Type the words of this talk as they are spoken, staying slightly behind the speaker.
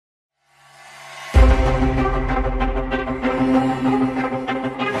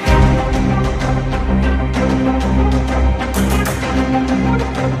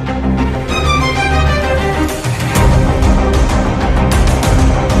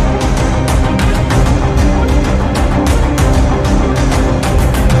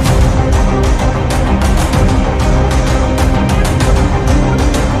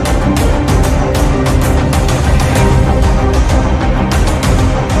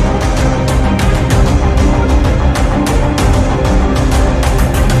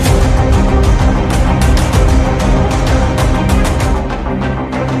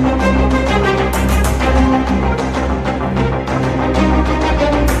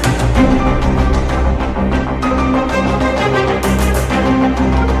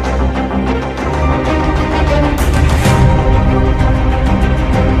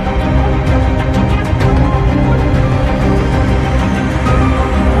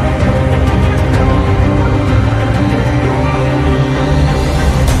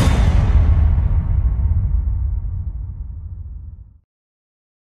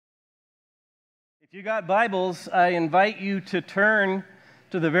got Bibles, I invite you to turn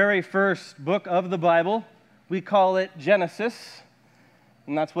to the very first book of the Bible. We call it Genesis,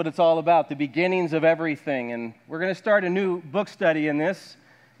 and that's what it's all about, the beginnings of everything. And we're going to start a new book study in this.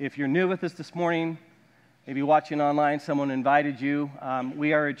 If you're new with us this morning, maybe watching online, someone invited you.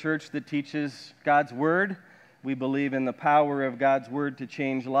 We are a church that teaches God's Word. We believe in the power of God's Word to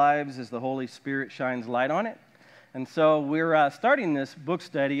change lives as the Holy Spirit shines light on it. And so we're starting this book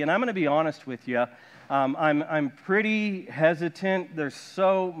study, and I'm going to be honest with you. I'm pretty hesitant. There's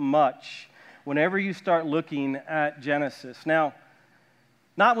so much whenever you start looking at Genesis. Now,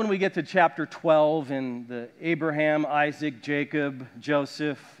 not when we get to chapter 12 in the Abraham, Isaac, Jacob,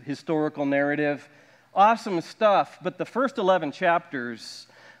 Joseph historical narrative. Awesome stuff, but the first 11 chapters,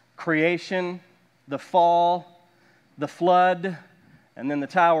 creation, the fall, the flood, and then the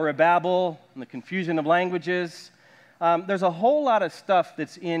Tower of Babel, and the confusion of languages. There's a whole lot of stuff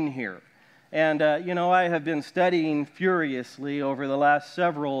that's in here. And, I have been studying furiously over the last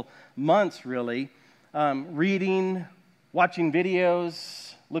several months, really, reading, watching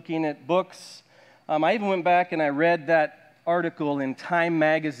videos, looking at books. I even went back and I read that article in Time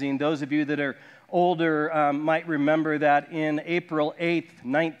magazine. Those of you that are older might remember that in April 8th,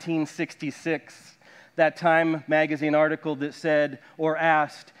 1966, that Time magazine article that said or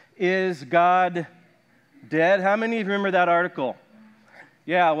asked, "Is God dead?" How many of you remember that article?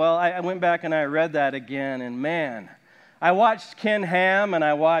 Yeah, well, I went back and I read that again, and man, I watched Ken Ham and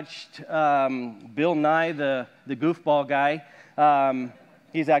I watched Bill Nye, the goofball guy.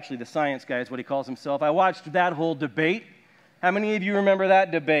 He's actually the science guy is what he calls himself. I watched that whole debate. How many of you remember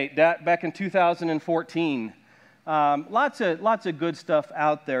that debate back in 2014? Lots of good stuff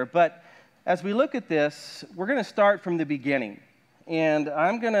out there, but as we look at this, we're going to start from the beginning, and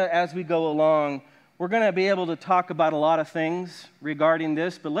I'm going to, as we go along, we're going to be able to talk about a lot of things regarding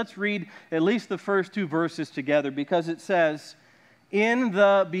this, but let's read at least the first two verses together because it says, "In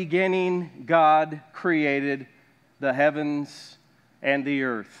the beginning God created the heavens and the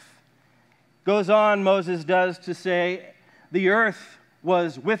earth." Goes on, Moses does, to say, "The earth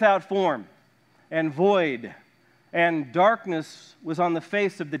was without form and void, and darkness was on the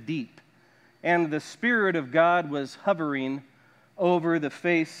face of the deep, and the Spirit of God was hovering over the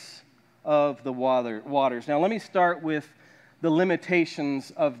face of the waters." Now, let me start with the limitations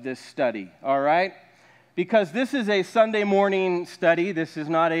of this study, all right? Because this is a Sunday morning study. This is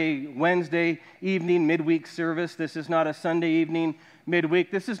not a Wednesday evening midweek service. This is not a Sunday evening midweek.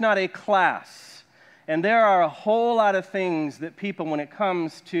 This is not a class. And there are a whole lot of things that people, when it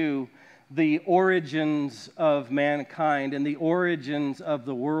comes to the origins of mankind and the origins of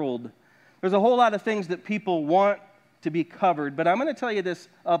the world, there's a whole lot of things that people want to be covered, but I'm going to tell you this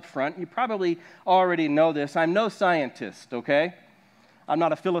up front. You probably already know this. I'm no scientist, okay? I'm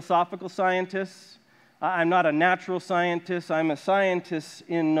not a philosophical scientist. I'm not a natural scientist. I'm a scientist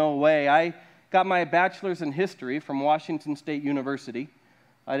in no way. I got my bachelor's in history from Washington State University.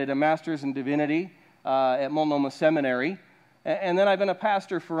 I did a master's in divinity at Multnomah Seminary, and then I've been a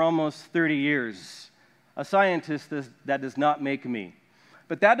pastor for almost 30 years. A scientist, that does not make me.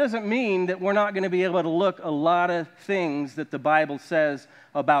 But that doesn't mean that we're not going to be able to look a lot of things that the Bible says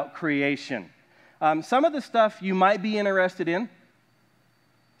about creation. Some of the stuff you might be interested in.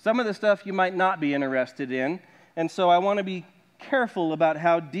 Some of the stuff you might not be interested in. And so I want to be careful about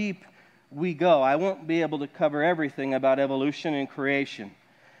how deep we go. I won't be able to cover everything about evolution and creation.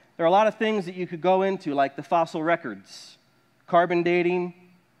 There are a lot of things that you could go into, like the fossil records, carbon dating,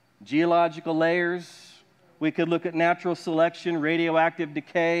 geological layers. We could look at natural selection, radioactive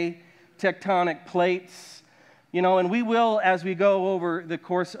decay, tectonic plates, and we will, as we go over the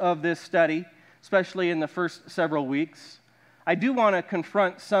course of this study, especially in the first several weeks. I do want to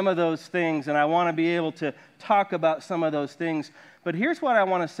confront some of those things, and I want to be able to talk about some of those things. But here's what I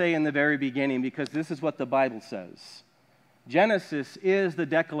want to say in the very beginning, because this is what the Bible says. Genesis is the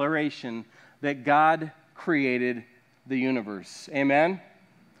declaration that God created the universe. Amen?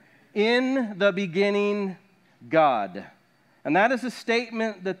 In the beginning, God. And that is a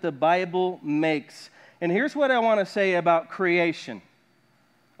statement that the Bible makes. And here's what I want to say about creation,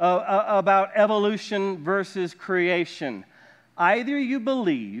 about evolution versus creation. Either you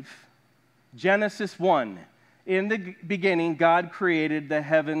believe Genesis 1, in the beginning God created the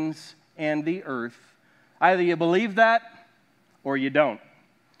heavens and the earth. Either you believe that or you don't.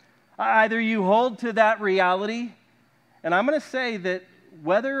 Either you hold to that reality, and I'm going to say that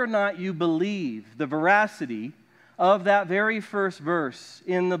whether or not you believe the veracity of that very first verse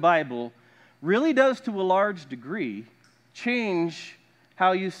in the Bible really does, to a large degree, change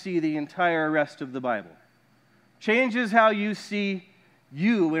how you see the entire rest of the Bible. Changes how you see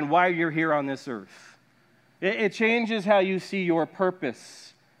you and why you're here on this earth. It changes how you see your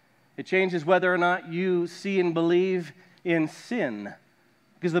purpose. It changes whether or not you see and believe in sin.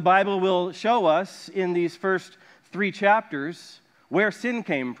 Because the Bible will show us in these first 3 chapters where sin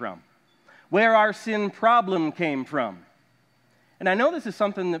came from, where our sin problem came from. And I know this is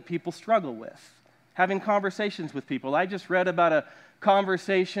something that people struggle with, having conversations with people. I just read about a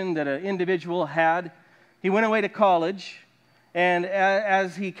conversation that an individual had. He went away to college, and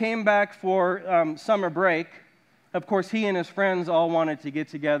as he came back for summer break, of course, he and his friends all wanted to get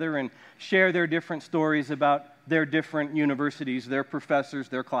together and share their different stories about their different universities, their professors,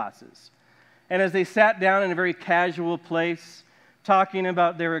 their classes. And as they sat down in a very casual place, talking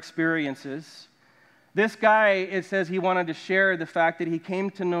about their experiences, this guy, it says he wanted to share the fact that he came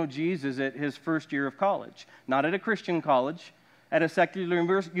to know Jesus at his first year of college. Not at a Christian college, at a secular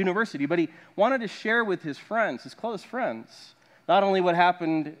university, but he wanted to share with his friends, his close friends, not only what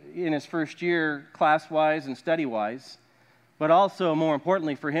happened in his first year class-wise and study-wise, but also, more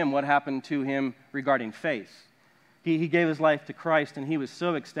importantly for him, what happened to him regarding faith. He gave his life to Christ, and he was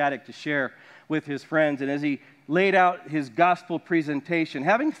so ecstatic to share with his friends. And as he laid out his gospel presentation,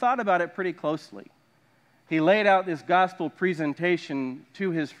 having thought about it pretty closely, he laid out this gospel presentation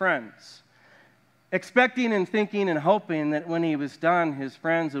to his friends, expecting and thinking and hoping that when he was done, his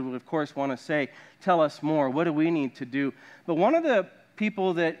friends would, of course, want to say, tell us more. What do we need to do? But one of the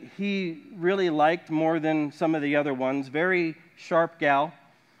people that he really liked more than some of the other ones, very sharp gal,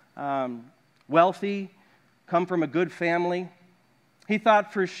 wealthy, come from a good family, he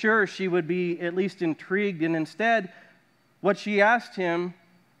thought for sure she would be at least intrigued, and instead, what she asked him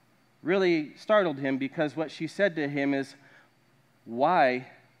really startled him, because what she said to him is, why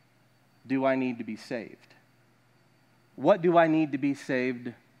do I need to be saved? What do I need to be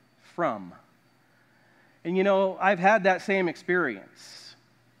saved from? And you know, I've had that same experience.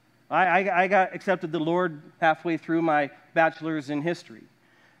 I got accepted to the Lord halfway through my bachelor's in history.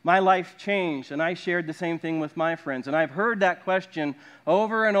 My life changed, and I shared the same thing with my friends. And I've heard that question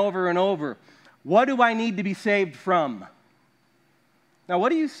over and over and over. What do I need to be saved from? Now, what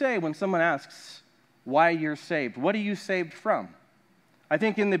do you say when someone asks why you're saved? What are you saved from? I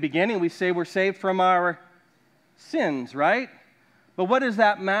think in the beginning we say we're saved from our sins, right? But what does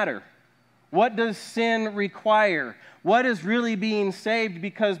that matter? What does sin require? What is really being saved?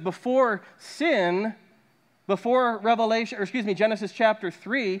 Because before sin, before Genesis chapter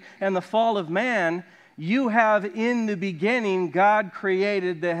 3 and the fall of man, you have in the beginning, God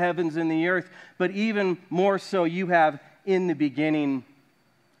created the heavens and the earth, but even more so, you have in the beginning,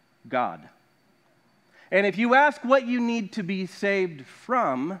 God. And if you ask what you need to be saved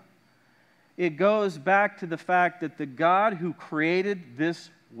from, it goes back to the fact that the God who created this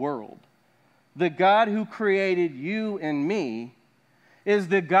world, the God who created you and me, is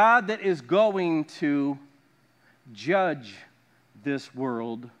the God that is going to judge this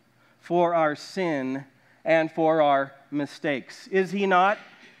world for our sin and for our mistakes. Is he not?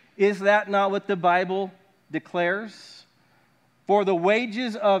 Is that not what the Bible declares? For the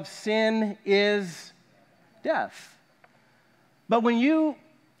wages of sin is death. But when you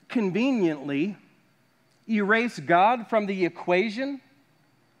conveniently erase God from the equation,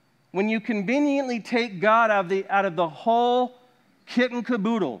 when you conveniently take God out of the whole kit and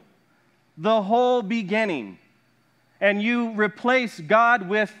caboodle, the whole beginning, and you replace God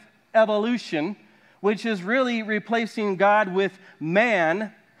with evolution, which is really replacing God with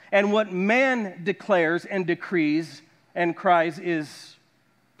man, and what man declares and decrees and cries is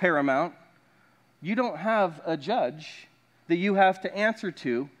paramount, you don't have a judge that you have to answer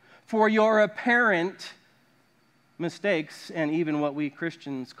to for your apparent mistakes and even what we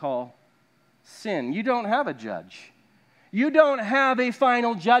Christians call sin. You don't have a judge. You don't have a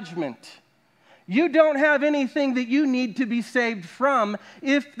final judgment. You don't have anything that you need to be saved from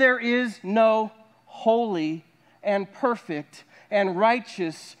if there is no holy and perfect and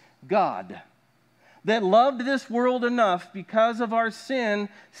righteous God that loved this world enough because of our sin,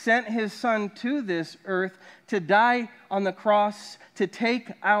 sent his Son to this earth to die on the cross, to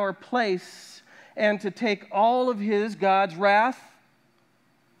take our place, and to take all of God's wrath,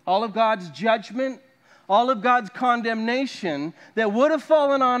 all of God's judgment, all of God's condemnation that would have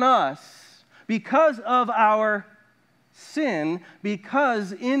fallen on us because of our sin,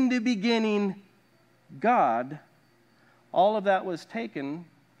 because in the beginning, God, all of that was taken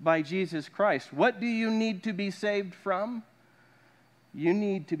by Jesus Christ. What do you need to be saved from? You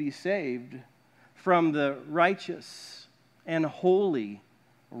need to be saved from the righteous and holy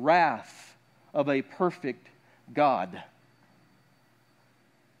wrath of a perfect God.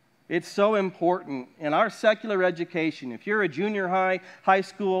 It's so important in our secular education. If you're a junior high, high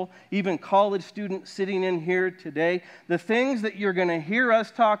school, even college student sitting in here today, the things that you're going to hear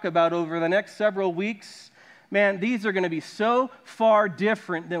us talk about over the next several weeks, man, these are going to be so far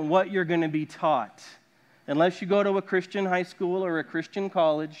different than what you're going to be taught. Unless you go to a Christian high school or a Christian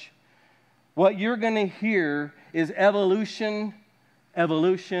college, what you're going to hear is evolution,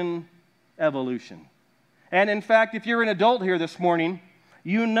 evolution, evolution. And in fact, if you're an adult here this morning,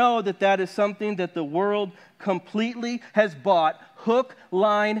 you know that that is something that the world completely has bought hook,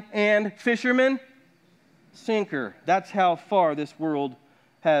 line, and fisherman sinker. That's how far this world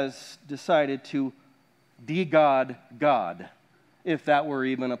has decided to de-God God, if that were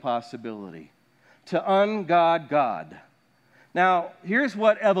even a possibility. To ungod God. Now, here's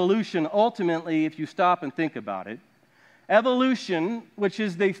what evolution ultimately, if you stop and think about it. Evolution, which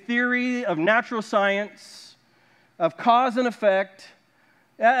is the theory of natural science, of cause and effect,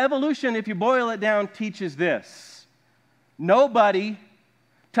 evolution, if you boil it down, teaches this. Nobody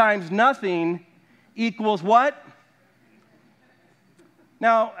times nothing equals what?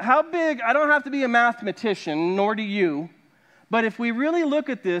 Now, how big, I don't have to be a mathematician, nor do you, but if we really look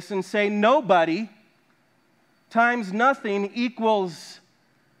at this and say nobody times nothing equals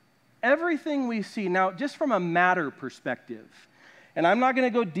everything we see. Now, just from a matter perspective, and I'm not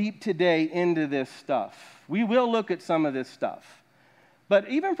going to go deep today into this stuff. We will look at some of this stuff. But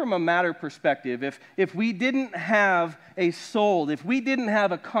even from a matter perspective, if we didn't have a soul, if we didn't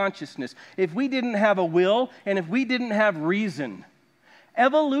have a consciousness, if we didn't have a will, and if we didn't have reason,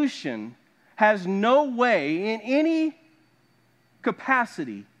 evolution has no way in any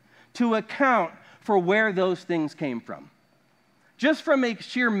capacity to account for where those things came from. Just from a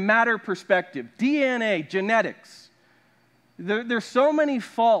sheer matter perspective, DNA, genetics, there's so many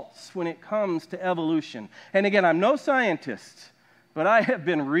faults when it comes to evolution. And again, I'm no scientist, but I have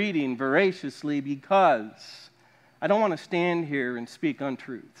been reading voraciously because I don't want to stand here and speak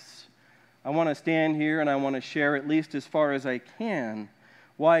untruths. I want to stand here and I want to share, at least as far as I can,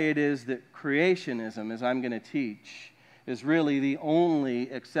 why it is that creationism, as I'm going to teach, is really the only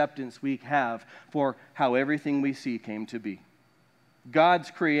acceptance we have for how everything we see came to be.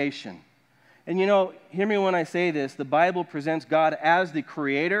 God's creation. And you know, hear me when I say this, the Bible presents God as the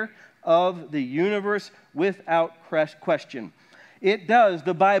creator of the universe without question. It does,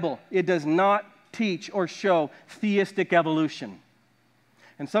 the Bible, it does not teach or show theistic evolution.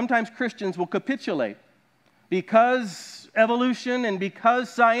 And sometimes Christians will capitulate because evolution and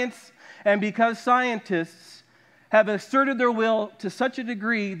because science and because scientists have asserted their will to such a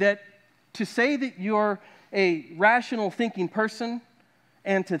degree that to say that you're a rational thinking person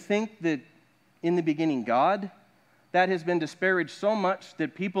and to think that in the beginning God, that has been disparaged so much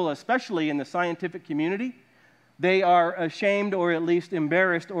that people, especially in the scientific community, they are ashamed or at least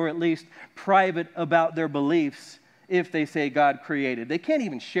embarrassed or at least private about their beliefs if they say God created. They can't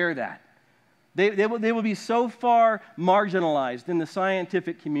even share that. They will be so far marginalized in the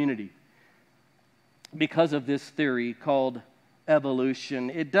scientific community because of this theory called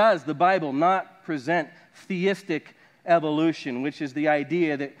evolution. It does, the Bible, not present theistic evolution, which is the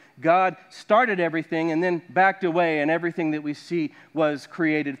idea that God started everything and then backed away and everything that we see was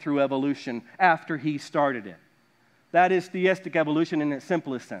created through evolution after he started it. That is theistic evolution in its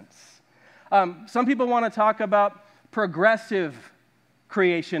simplest sense. Some people want to talk about progressive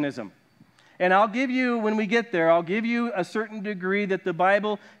creationism. And I'll give you, when we get there, I'll give you a certain degree that the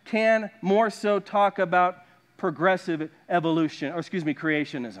Bible can more so talk about progressive evolution, or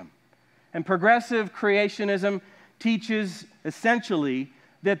creationism. And progressive creationism teaches essentially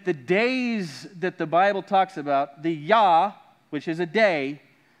that the days that the Bible talks about, the Yah, which is a day,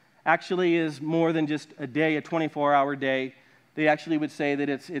 actually is more than just a day, a 24-hour day. They actually would say that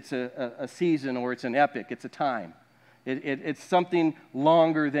it's a season or it's an epoch, it's a time. It's something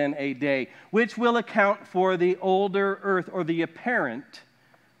longer than a day, which will account for the older earth or the apparent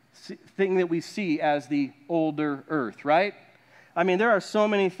thing that we see as the older earth, right? I mean, there are so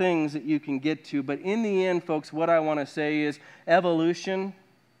many things that you can get to, but in the end, folks, what I want to say is evolution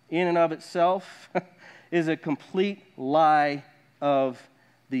in and of itself is a complete lie of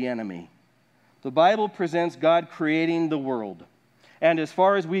the enemy. The Bible presents God creating the world. And as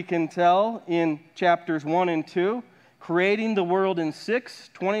far as we can tell in chapters 1 and 2, creating the world in 6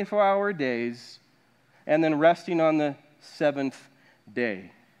 24-hour days and then resting on the seventh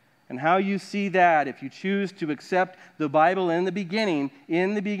day. And how you see that, if you choose to accept the Bible in the beginning,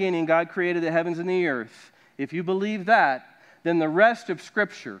 God created the heavens and the earth. If you believe that, then the rest of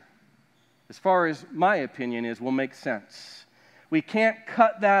Scripture, as far as my opinion is, will make sense. We can't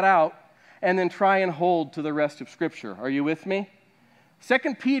cut that out and then try and hold to the rest of Scripture. Are you with me?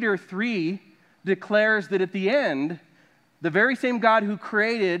 2 Peter 3 declares that at the end, the very same God who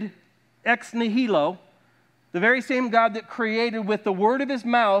created ex nihilo, the very same God that created with the word of his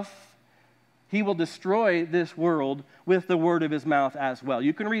mouth, he will destroy this world with the word of his mouth as well.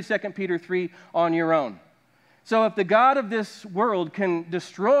 You can read 2 Peter 3 on your own. So if the God of this world can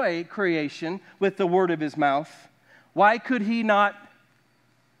destroy creation with the word of his mouth, why could he not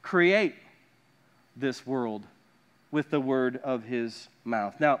create this world with the word of his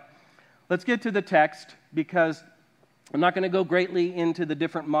mouth? Now, let's get to the text, because I'm not going to go greatly into the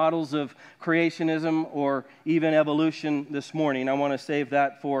different models of creationism or even evolution this morning. I want to save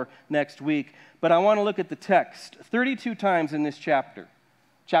that for next week. But I want to look at the text 32 times in this chapter.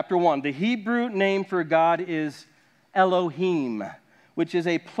 Chapter 1, the Hebrew name for God is Elohim, which is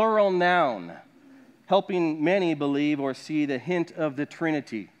a plural noun, helping many believe or see the hint of the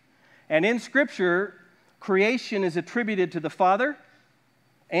Trinity. And in Scripture, creation is attributed to the Father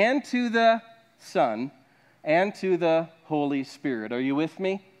and to the Son and to the Holy Spirit. Are you with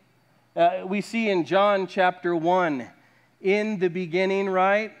me? We see in John chapter 1, in the beginning,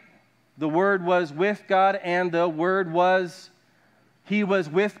 right? The Word was with God, and the Word was, He was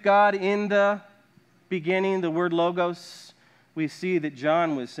with God in the beginning, the word logos. We see that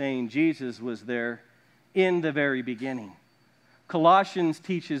John was saying Jesus was there in the very beginning. Colossians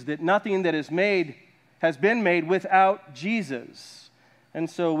teaches that nothing that is made has been made without Jesus. And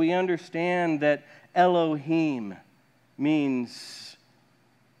so we understand that Elohim means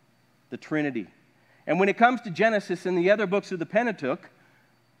the Trinity. And when it comes to Genesis and the other books of the Pentateuch,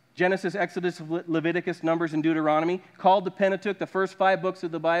 Genesis, Exodus, Leviticus, Numbers, and Deuteronomy, called the Pentateuch, the first 5 books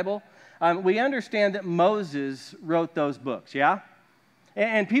of the Bible, we understand that Moses wrote those books, yeah?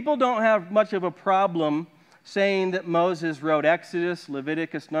 And people don't have much of a problem saying that Moses wrote Exodus,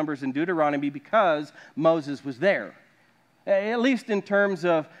 Leviticus, Numbers, and Deuteronomy because Moses was there, at least in terms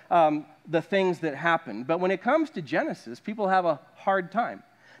of the things that happened. But when it comes to Genesis, people have a hard time.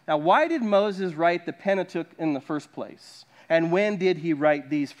 Now, why did Moses write the Pentateuch in the first place? And when did he write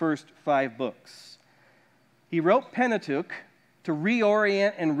these first 5 books? He wrote Pentateuch to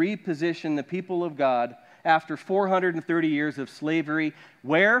reorient and reposition the people of God after 430 years of slavery.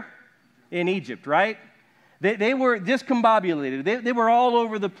 Where? In Egypt, right? They were discombobulated. They were all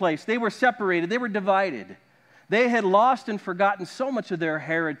over the place. They were separated. They were divided. They had lost and forgotten so much of their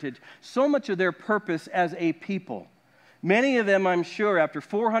heritage, so much of their purpose as a people. Many of them, I'm sure, after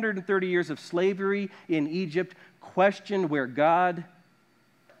 430 years of slavery in Egypt, questioned where God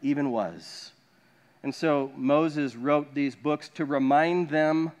even was. And so Moses wrote these books to remind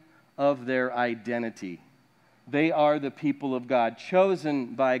them of their identity. They are the people of God,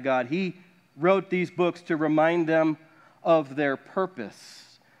 chosen by God. He wrote these books to remind them of their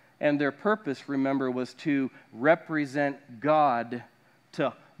purpose. And their purpose, remember, was to represent God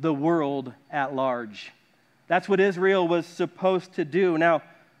to the world at large. That's what Israel was supposed to do. Now,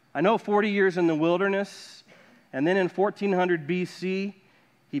 I know 40 years in the wilderness, and then in 1400 BC,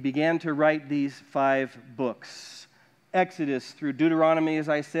 he began to write these 5 books. Exodus through Deuteronomy, as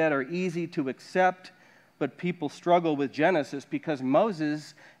I said, are easy to accept, but people struggle with Genesis because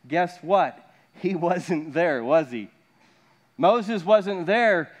Moses, guess what? He wasn't there, was he? Moses wasn't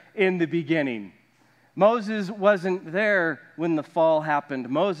there in the beginning. Moses wasn't there when the fall happened.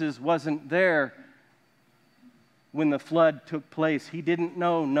 Moses wasn't there when the flood took place. He didn't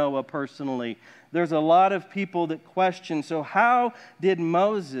know Noah personally. There's a lot of people that question, so how did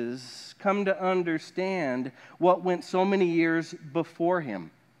Moses come to understand what went so many years before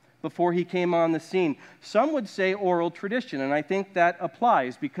him, before he came on the scene? Some would say oral tradition, and I think that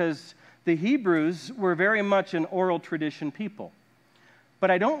applies because the Hebrews were very much an oral tradition people.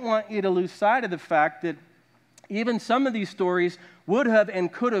 But I don't want you to lose sight of the fact that even some of these stories would have and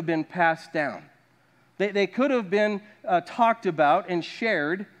could have been passed down. They could have been talked about and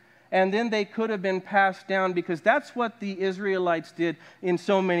shared, and then they could have been passed down because that's what the Israelites did in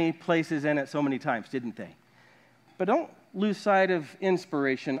so many places and at so many times, didn't they? But don't lose sight of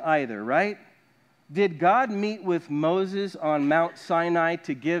inspiration either, right? Did God meet with Moses on Mount Sinai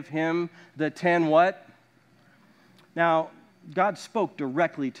to give him the 10 what? Now, God spoke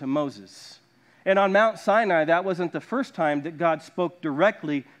directly to Moses. And on Mount Sinai, that wasn't the first time that God spoke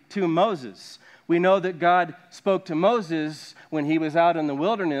directly to Moses. We know that God spoke to Moses when he was out in the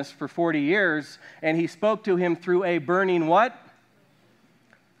wilderness for 40 years, and he spoke to him through a burning what?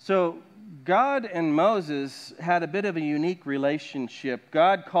 So God and Moses had a bit of a unique relationship.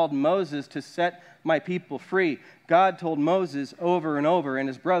 God called Moses to set my people free. God told Moses over and over, and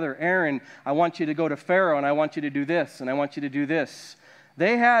his brother Aaron, I want you to go to Pharaoh, and I want you to do this, and I want you to do this.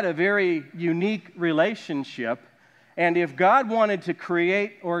 They had a very unique relationship, And if God wanted to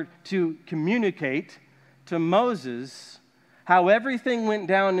create or to communicate to Moses how everything went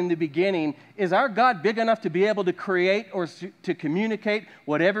down in the beginning, is our God big enough to be able to create or to communicate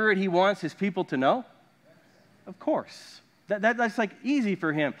whatever He wants His people to know? Of course. That's like easy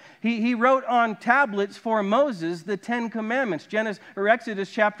for Him. He wrote on tablets for Moses the 10 Commandments, Exodus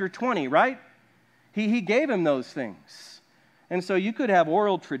chapter 20, right? He gave him those things. And so you could have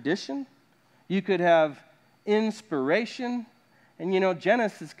oral tradition, you could have inspiration, and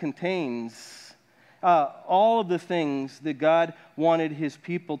Genesis contains all of the things that God wanted His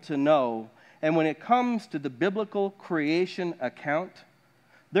people to know. And when it comes to the biblical creation account,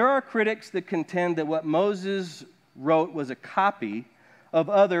 there are critics that contend that what Moses wrote was a copy of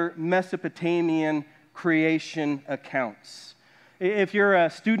other Mesopotamian creation accounts. If you're a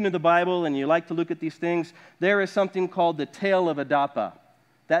student of the Bible and you like to look at these things, there is something called the Tale of Adapa.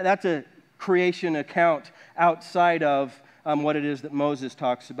 That's a creation account outside of what it is that Moses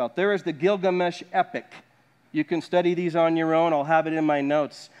talks about. There is the Gilgamesh epic. You can study these on your own. I'll have it in my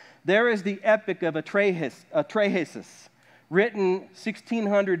notes. There is the epic of Atrahasis, written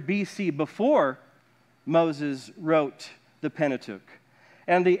 1600 BC, before Moses wrote the Pentateuch.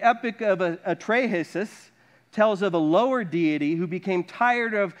 And the epic of Atrahasis tells of a lower deity who became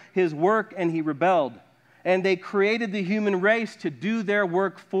tired of his work and he rebelled. And they created the human race to do their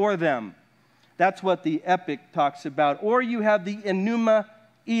work for them. That's what the epic talks about. Or you have the Enuma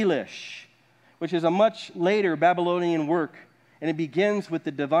Elish, which is a much later Babylonian work. And it begins with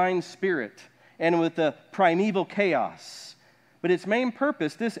the divine spirit and with the primeval chaos. But its main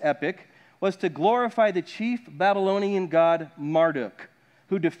purpose, this epic, was to glorify the chief Babylonian god Marduk,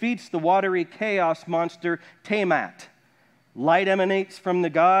 who defeats the watery chaos monster Tiamat. Light emanates from the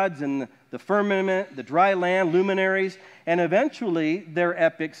gods and the firmament, the dry land, luminaries, and eventually, their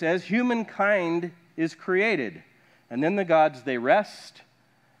epic says, humankind is created. And then the gods, they rest,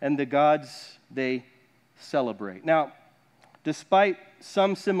 and the gods, they celebrate. Now, despite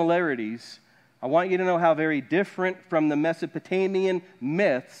some similarities, I want you to know how very different from the Mesopotamian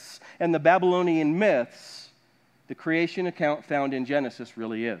myths and the Babylonian myths the creation account found in Genesis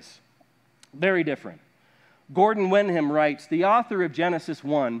really is. Very different. Gordon Wenham writes, the author of Genesis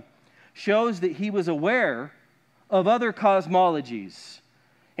 1 shows that he was aware of other cosmologies.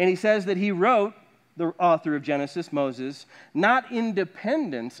 And he says that he wrote, the author of Genesis, Moses, not in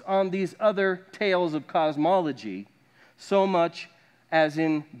dependence on these other tales of cosmology, so much as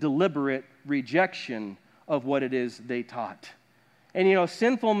in deliberate rejection of what it is they taught. And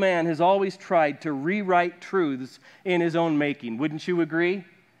sinful man has always tried to rewrite truths in his own making. Wouldn't you agree?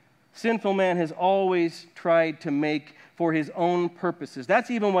 Sinful man has always tried to make for his own purposes.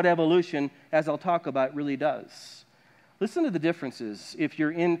 That's even what evolution, as I'll talk about, really does. Listen to the differences if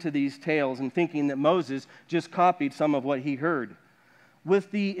you're into these tales and thinking that Moses just copied some of what he heard.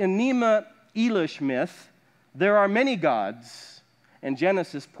 With the Enuma Elish myth, there are many gods, and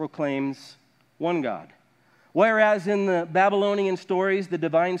Genesis proclaims one God. Whereas in the Babylonian stories, the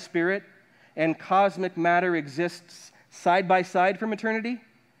divine spirit and cosmic matter exists side by side from eternity,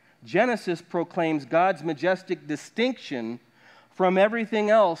 Genesis proclaims God's majestic distinction from everything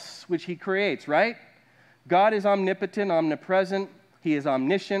else which He creates, right? God is omnipotent, omnipresent. He is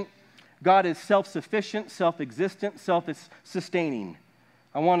omniscient. God is self-sufficient, self-existent, self-sustaining.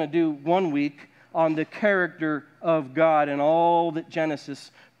 I want to do 1 week on the character of God and all that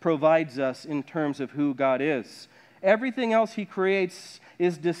Genesis provides us in terms of who God is. Everything else He creates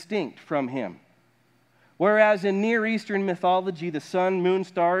is distinct from Him. Whereas in Near Eastern mythology, the sun, moon,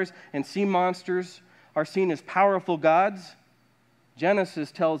 stars, and sea monsters are seen as powerful gods,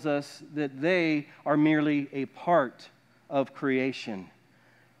 Genesis tells us that they are merely a part of creation.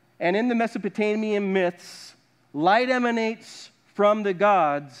 And in the Mesopotamian myths, light emanates from the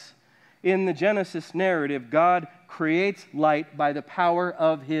gods. In the Genesis narrative, God creates light by the power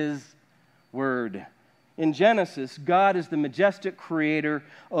of His Word. In Genesis, God is the majestic creator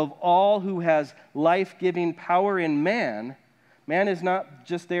of all who has life-giving power in man. Man is not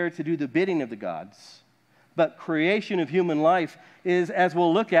just there to do the bidding of the gods, but creation of human life is, as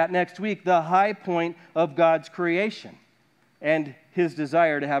we'll look at next week, the high point of God's creation and His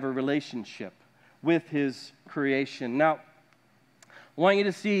desire to have a relationship with His creation. Now, I want you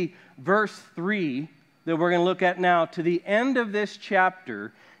to see verse 3 that we're going to look at now to the end of this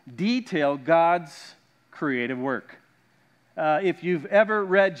chapter detail God's creative work. If you've ever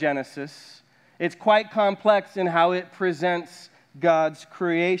read Genesis, it's quite complex in how it presents God's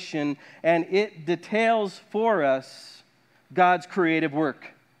creation, and it details for us God's creative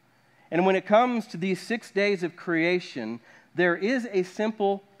work. And when it comes to these 6 days of creation, there is a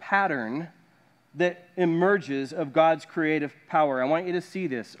simple pattern that emerges of God's creative power. I want you to see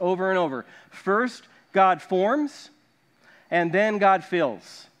this over and over. First, God forms, and then God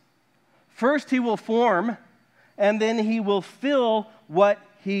fills. First, he will form, and then he will fill what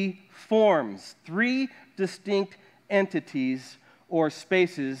he forms. Three distinct entities or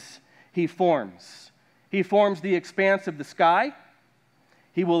spaces he forms. He forms the expanse of the sky,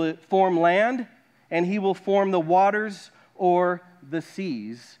 he will form land, and he will form the waters or the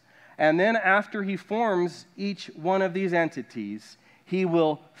seas. And then after he forms each one of these entities, he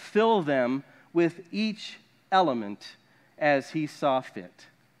will fill them with each element as he saw fit.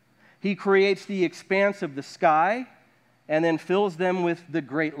 He creates the expanse of the sky and then fills them with the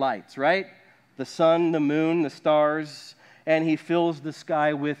great lights, right? The sun, the moon, the stars, and he fills the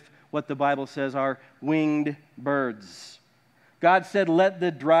sky with what the Bible says are winged birds. God said, "Let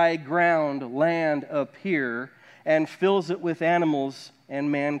the dry ground, land appear," and fills it with animals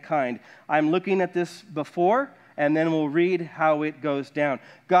and mankind. I'm looking at this before, and then we'll read how it goes down.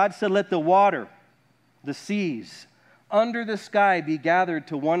 God said, "Let the water, the seas, under the sky be gathered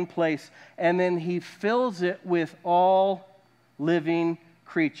to one place," and then he fills it with all living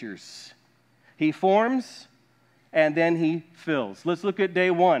creatures. He forms, and then he fills. Let's look at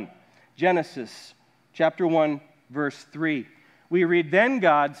day one. Genesis chapter 1, verse 3. We read, "Then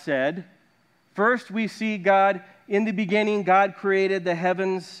God said," first we see God, in the beginning, God created the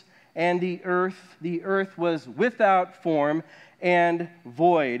heavens and the earth. The earth was without form and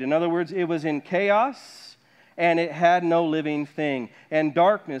void. In other words, it was in chaos, and it had no living thing. And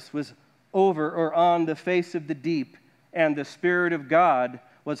darkness was over or on the face of the deep, and the Spirit of God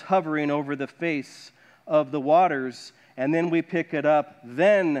was hovering over the face of the waters. And then we pick it up.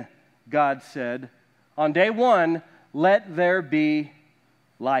 Then God said, on day one, "Let there be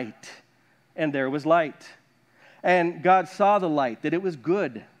light." And there was light. And God saw the light, that it was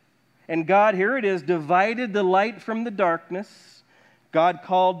good. And God, here it is, divided the light from the darkness. God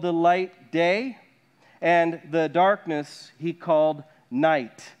called the light day, and the darkness he called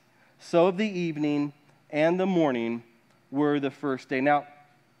night. So the evening and the morning were the first day. Now,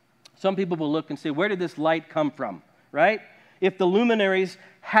 some people will look and say, where did this light come from, right? If the luminaries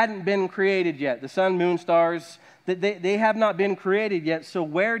hadn't been created yet, the sun, moon, stars, they have not been created yet, so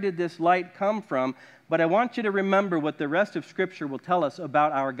where did this light come from? But I want you to remember what the rest of Scripture will tell us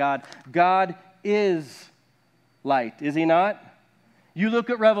about our God. God is light, is he not? You look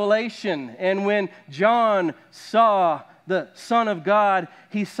at Revelation, and when John saw the Son of God,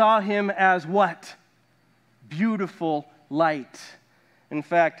 he saw him as what? Beautiful light. In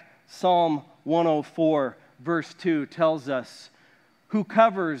fact, Psalm 104, verse 2 tells us, who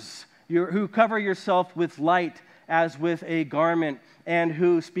cover yourself with light as with a garment, and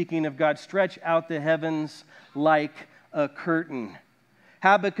who, speaking of God, stretch out the heavens like a curtain.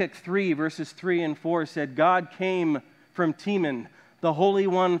 Habakkuk 3, verses 3 and 4 said, God came from Teman, the Holy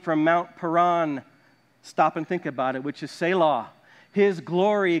One from Mount Paran. Stop and think about it, which is Selah. His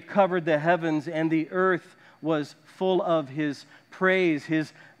glory covered the heavens, and the earth was full of his praise.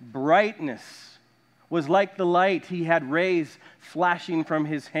 His brightness was like the light. He had rays flashing from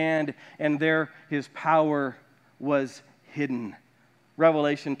his hand, and there his power was hidden.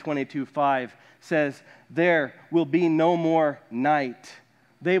 Revelation 22:5 says, there will be no more night.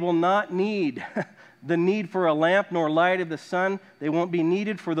 They will not need the need for a lamp nor light of the sun. They won't be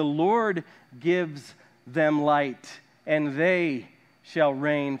needed, for the Lord gives them light, and they shall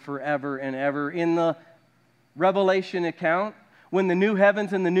reign forever and ever. In the Revelation account, when the new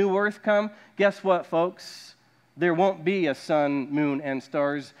heavens and the new earth come, guess what, folks? There won't be a sun, moon, and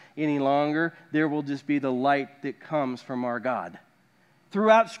stars any longer. There will just be the light that comes from our God.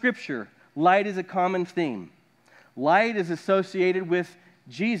 Throughout Scripture, light is a common theme. Light is associated with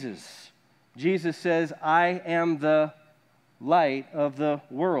Jesus. Jesus says, I am the light of the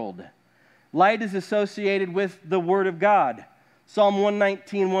world. Light is associated with the Word of God. Psalm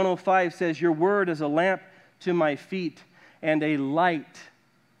 119, 105 says, your word is a lamp to my feet and a light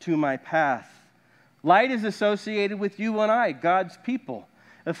to my path. Light is associated with you and I, God's people.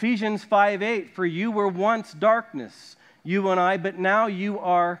 Ephesians 5:8, for you were once darkness, you and I, but now you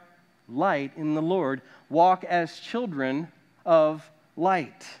are light in the Lord. Walk as children of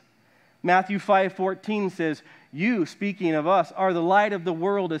light. Matthew 5:14 says, you, speaking of us, are the light of the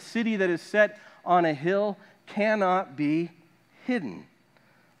world. A city that is set on a hill cannot be hidden.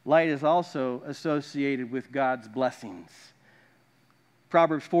 Light is also associated with God's blessings.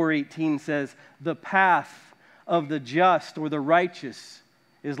 Proverbs 4:18 says, the path of the just or the righteous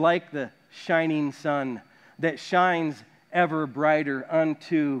is like the shining sun that shines ever brighter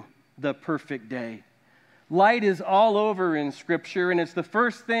unto the perfect day. Light is all over in Scripture, and it's the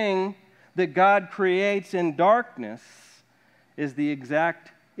first thing that God creates in darkness is the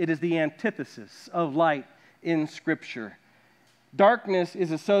antithesis of light in Scripture. Darkness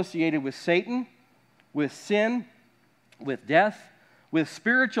is associated with Satan, with sin, with death, with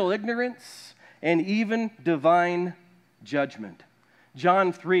spiritual ignorance, and even divine judgment.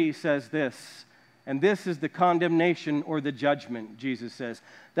 John 3 says this, and this is the condemnation or the judgment, Jesus says,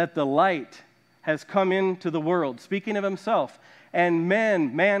 that the light has come into the world, speaking of himself, and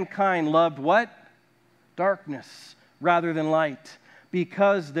mankind loved what? Darkness rather than light,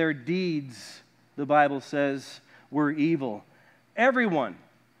 because their deeds, the Bible says, were evil. Everyone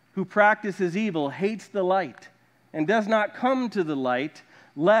who practices evil hates the light and does not come to the light,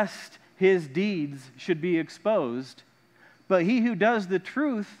 lest his deeds should be exposed. But he who does the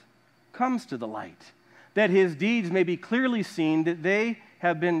truth comes to the light, that his deeds may be clearly seen, that they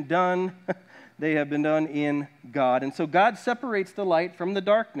have been done in God. And so God separates the light from the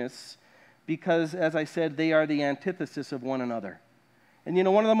darkness because, as I said, they are the antithesis of one another. And you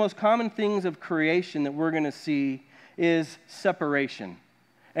know, one of the most common things of creation that we're going to see is separation.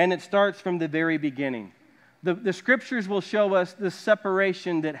 And it starts from the very beginning. The Scriptures will show us the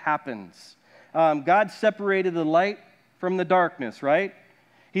separation that happens. God separated the light from the darkness, right?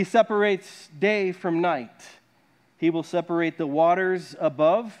 He separates day from night. He will separate the waters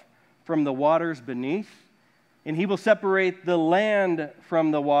above from the waters beneath. And he will separate the land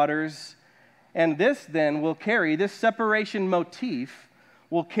from the waters. And this separation motif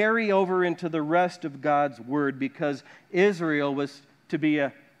will carry over into the rest of God's Word, because Israel was to be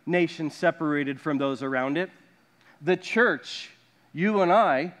a nation separated from those around it. The church, you and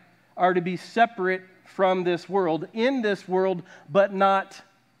I, are to be separate from this world, in this world, but not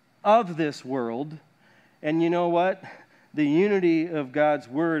of this world. And you know what? The unity of God's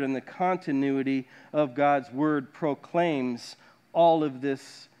Word and the continuity of God's Word proclaims all of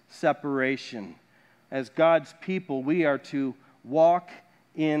this separation. As God's people, we are to walk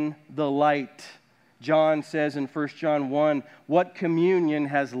in the light. John says in 1 John 1, what communion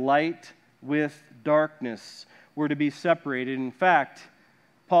has light with darkness? We're to be separated. In fact,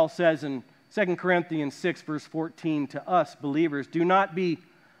 Paul says in 2 Corinthians 6, verse 14, to us believers, do not be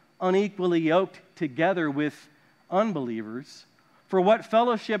unequally yoked together with unbelievers. For what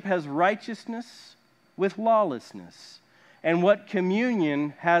fellowship has righteousness with lawlessness? And what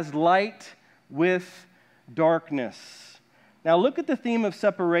communion has light with darkness? Now look at the theme of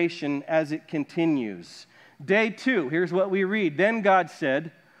separation as it continues. Day 2, here's what we read. Then God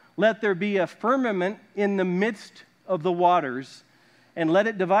said, let there be a firmament in the midst of the waters, and let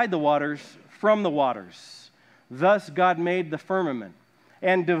it divide the waters from the waters. Thus God made the firmament,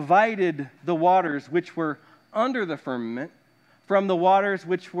 and divided the waters which were under the firmament from the waters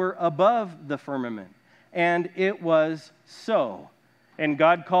which were above the firmament. And it was so. And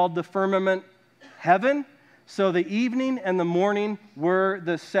God called the firmament heaven. So the evening and the morning were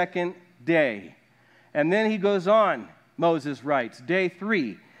the second day. And then he goes on, Moses writes, day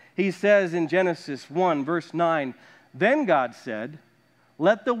 3. He says in Genesis 1, verse 9, then God said,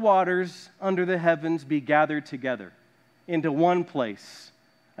 let the waters under the heavens be gathered together into one place,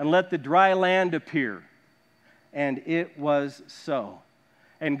 and let the dry land appear. And it was so.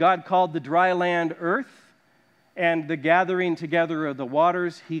 And God called the dry land earth, and the gathering together of the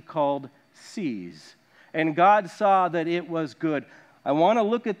waters he called seas. And God saw that it was good. I want to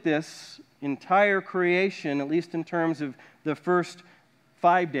look at this entire creation, at least in terms of the first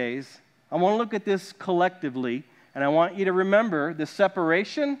 5 days. I want to look at this collectively, and I want you to remember the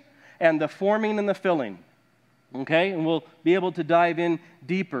separation and the forming and the filling. Okay? And we'll be able to dive in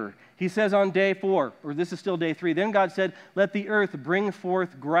deeper. He says on day 4, or this is still day 3, then God said, let the earth bring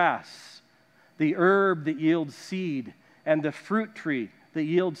forth grass, the herb that yields seed, and the fruit tree that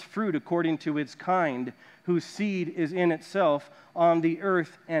yields fruit according to its kind, whose seed is in itself on the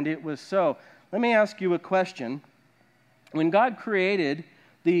earth, and it was so. Let me ask you a question. When God created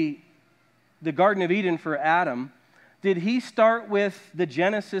the Garden of Eden for Adam, did he start with the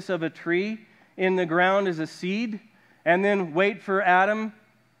genesis of a tree in the ground as a seed, and then wait for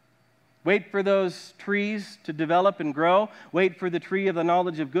those trees to develop and grow, wait for the tree of the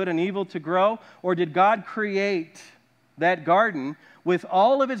knowledge of good and evil to grow? Or did God create that garden with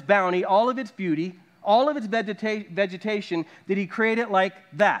all of its bounty, all of its beauty, all of its vegetation? Did he create it like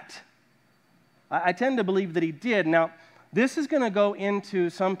that? I tend to believe that he did. Now, this is going to go into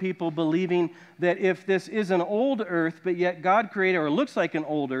some people believing that if this is an old earth, but yet God created, or looks like an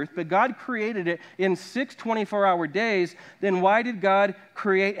old earth, but God created it in 6 24-hour days, then why did God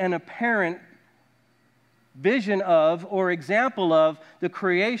create an apparent vision of or example of the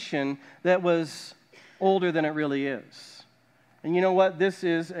creation that was older than it really is? And you know what? This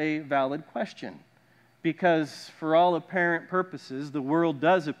is a valid question, because for all apparent purposes, the world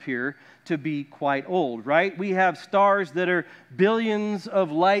does appear to be quite old, right? We have stars that are billions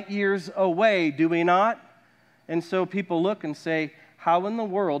of light years away, do we not? And so people look and say, how in the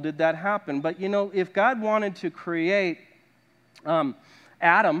world did that happen? But you know, if God wanted to create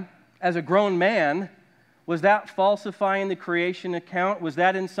Adam as a grown man, was that falsifying the creation account? Was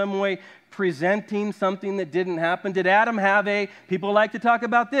that in some way presenting something that didn't happen? Did Adam have people like to talk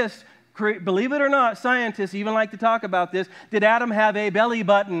about this, believe it or not, scientists even like to talk about this, did Adam have a belly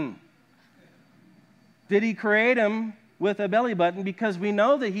button? Did he create him with a belly button? Because we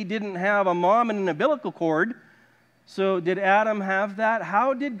know that he didn't have a mom and an umbilical cord. So did Adam have that?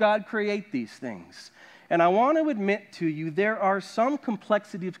 How did God create these things? And I want to admit to you, there are some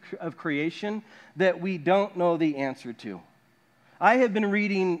complexities of creation that we don't know the answer to. I have been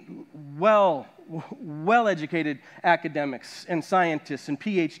reading well-educated academics and scientists and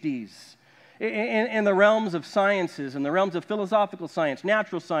PhDs in the realms of sciences, in the realms of philosophical science,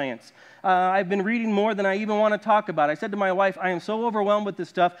 natural science. I've been reading more than I even want to talk about. I said to my wife, I am so overwhelmed with this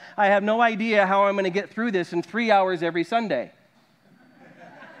stuff, I have no idea how I'm going to get through this in 3 hours every Sunday.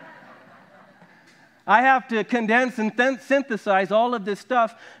 I have to condense and synthesize all of this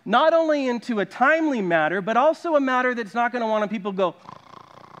stuff, not only into a timely matter, but also a matter that's not going to want people to go,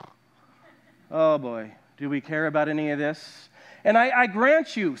 oh boy, do we care about any of this? And I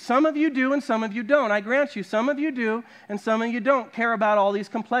grant you, some of you do and some of you don't. I grant you, some of you do and some of you don't care about all these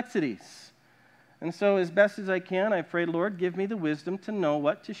complexities. And so as best as I can, I pray, Lord, give me the wisdom to know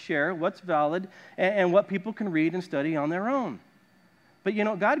what to share, what's valid, and what people can read and study on their own. But you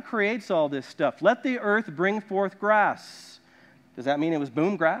know, God creates all this stuff. Let the earth bring forth grass. Does that mean it was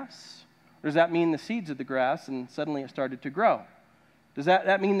boom grass? Or does that mean the seeds of the grass and suddenly it started to grow? Does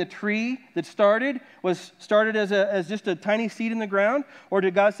that mean the tree that started as just a tiny seed in the ground? Or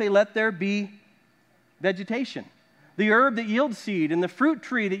did God say, let there be vegetation? The herb that yields seed and the fruit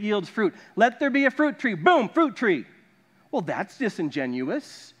tree that yields fruit. Let there be a fruit tree. Boom, fruit tree. Well, that's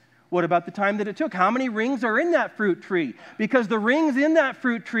disingenuous. What about the time that it took? How many rings are in that fruit tree? Because the rings in that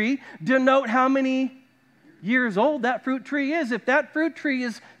fruit tree denote how many years old that fruit tree is. If that fruit tree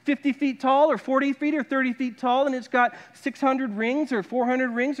is 50 feet tall or 40 feet or 30 feet tall and it's got 600 rings or 400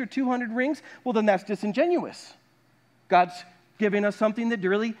 rings or 200 rings, well, then that's disingenuous. God's giving us something that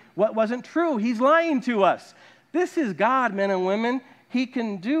really wasn't true. He's lying to us. This is God, men and women. He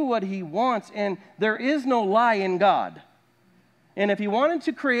can do what he wants, and there is no lie in God. And if he wanted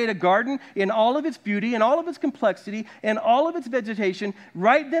to create a garden in all of its beauty and all of its complexity and all of its vegetation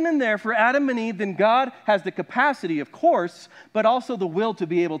right then and there for Adam and Eve, then God has the capacity, of course, but also the will to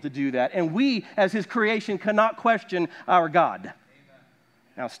be able to do that. And we, as his creation, cannot question our God. Amen.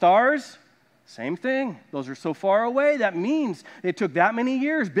 Now, stars, same thing. Those are so far away. That means it took that many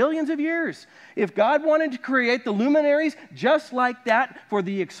years, billions of years. If God wanted to create the luminaries just like that for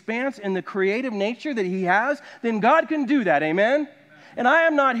the expanse and the creative nature that he has, then God can do that. Amen? Amen. And I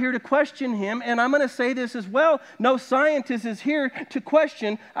am not here to question him, and I'm going to say this as well. No scientist is here to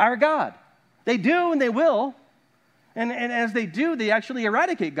question our God. They do and they will. And as they do, they actually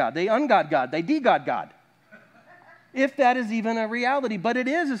eradicate God. They ungod God. They de-God God. If that is even a reality. But it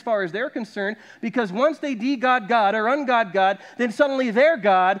is as far as they're concerned, because once they de-God God or ungod God, then suddenly they're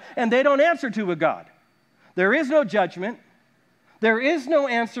God and they don't answer to a God. There is no judgment. There is no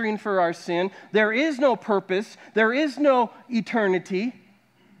answering for our sin. There is no purpose. There is no eternity.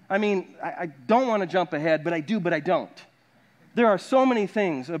 I mean, I don't want to jump ahead, but I do, but I don't. There are so many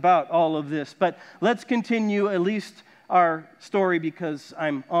things about all of this, but let's continue at least our story because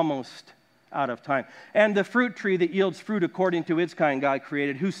I'm almost out of time. And the fruit tree that yields fruit according to its kind God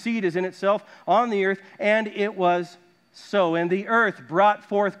created, whose seed is in itself on the earth, and it was so. And the earth brought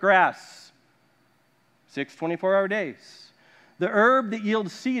forth grass, 6 24-hour days. The herb that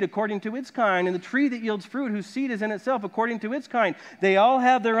yields seed according to its kind, and the tree that yields fruit, whose seed is in itself according to its kind. They all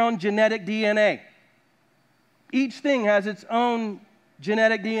have their own genetic DNA. Each thing has its own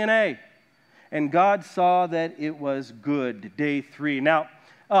genetic DNA. And God saw that it was good. Day 3. Now,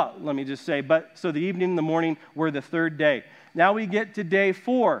 let me just say, so the evening and the morning were the third day. Now we get to day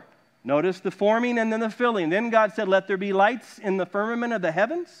 4. Notice the forming and then the filling. Then God said, let there be lights in the firmament of the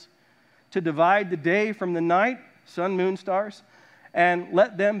heavens to divide the day from the night, sun, moon, stars, and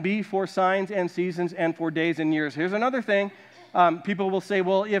let them be for signs and seasons and for days and years. Here's another thing. People will say,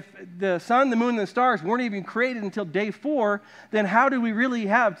 well, if the sun, the moon, and the stars weren't even created until day 4, then how do we really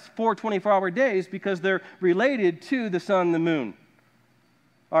have 4 24-hour days? Because they're related to the sun, the moon.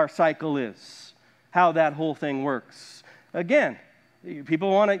 Our cycle is how that whole thing works. Again,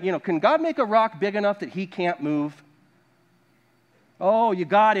 people want to, can God make a rock big enough that he can't move? Oh, you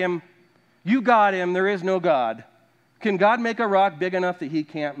got him. You got him. There is no God. Can God make a rock big enough that he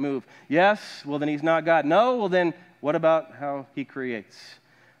can't move? Yes. Well, then he's not God. No. Well, then what about how he creates?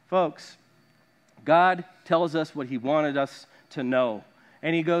 Folks, God tells us what he wanted us to know.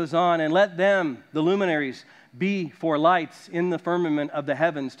 And he goes on, and let them, the luminaries, be for lights in the firmament of the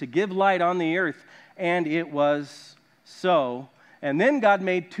heavens to give light on the earth. And it was so. And then God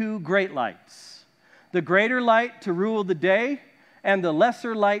made two great lights. The greater light to rule the day, and the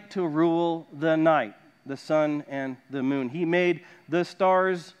lesser light to rule the night, the sun and the moon. He made the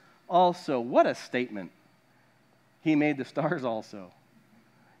stars also. What a statement. He made the stars also.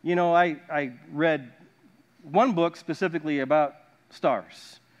 You know, I read one book specifically about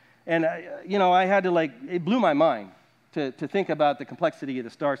stars. And, I had to, it blew my mind to think about the complexity of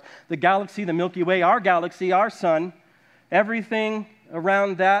the stars. The galaxy, the Milky Way, our galaxy, our sun, everything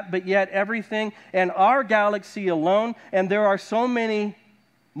around that, but yet everything, and our galaxy alone, and there are so many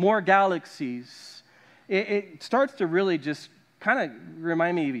more galaxies. It starts to really just kind of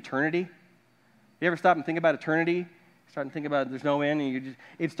remind me of eternity. You ever stop and think about eternity? Start to think about there's no end, and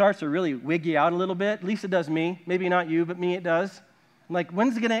it starts to really wig you out a little bit. At least it does me. Maybe not you, but me it does. I'm like,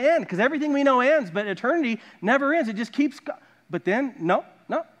 when's it going to end? Because everything we know ends, but eternity never ends. It just keeps But then, no.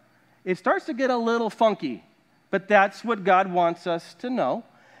 It starts to get a little funky. But that's what God wants us to know.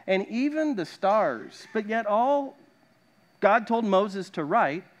 And even the stars. But yet all God told Moses to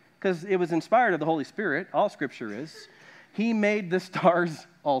write, because it was inspired of the Holy Spirit, all Scripture is, he made the stars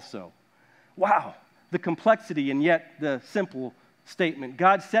also. Wow. The complexity and yet the simple statement.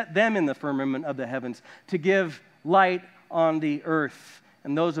 God set them in the firmament of the heavens to give light on the earth.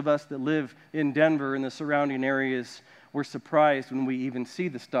 And those of us that live in Denver and the surrounding areas, we're surprised when we even see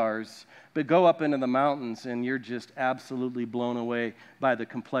the stars. But go up into the mountains and you're just absolutely blown away by the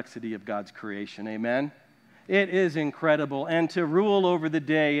complexity of God's creation. Amen? It is incredible. And to rule over the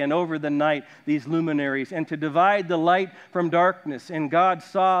day and over the night, these luminaries, and to divide the light from darkness. And God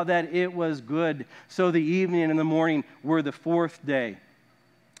saw that it was good. So the evening and the morning were the fourth day.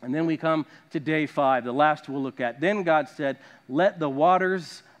 And then we come to day 5, the last we'll look at. Then God said, let the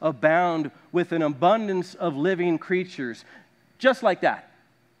waters abound with an abundance of living creatures. Just like that.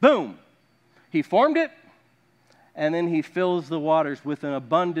 Boom. He formed it, and then he fills the waters with an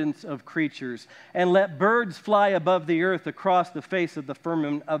abundance of creatures. And let birds fly above the earth across the face of the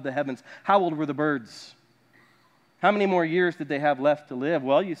firmament of the heavens. How old were the birds? How many more years did they have left to live?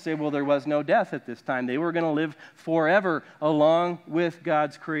 Well, you say, well, there was no death at this time. They were going to live forever along with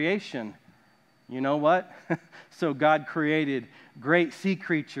God's creation. You know what? So God created great sea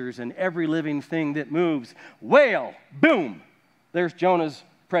creatures and every living thing that moves. Whale, boom. There's Jonah's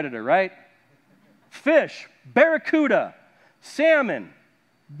predator, right? Fish, barracuda, salmon,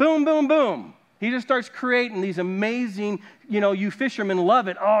 boom, boom, boom. He just starts creating these amazing, you fishermen love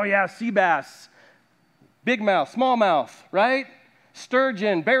it. Oh, yeah, sea bass, big mouth, small mouth, right?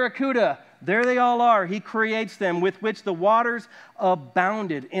 Sturgeon, barracuda, there they all are. He creates them with which the waters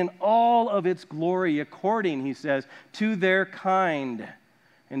abounded in all of its glory, according, he says, to their kind,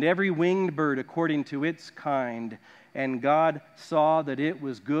 and every winged bird according to its kind. And God saw that it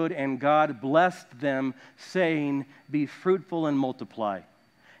was good, and God blessed them, saying, be fruitful and multiply,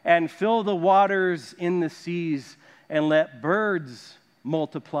 and fill the waters in the seas, and let birds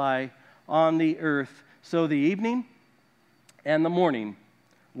multiply on the earth. So the evening and the morning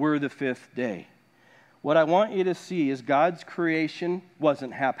were the 5th day. What I want you to see is God's creation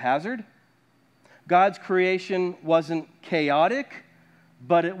wasn't haphazard. God's creation wasn't chaotic,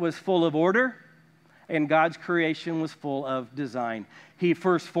 but it was full of order. And God's creation was full of design. He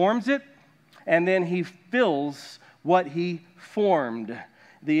first forms it, and then he fills what he formed.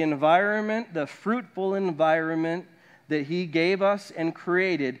 The environment, the fruitful environment that he gave us and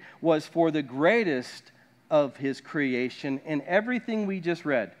created was for the greatest of his creation. And everything we just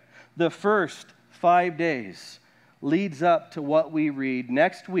read, the first 5 days, leads up to what we read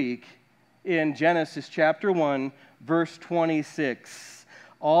next week in Genesis chapter 1, verse 26.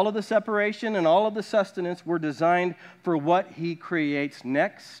 All of the separation and all of the sustenance were designed for what he creates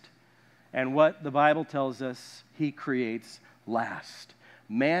next and what the Bible tells us he creates last.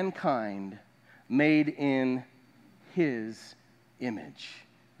 Mankind made in his image,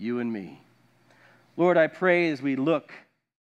 you and me. Lord, I pray as we look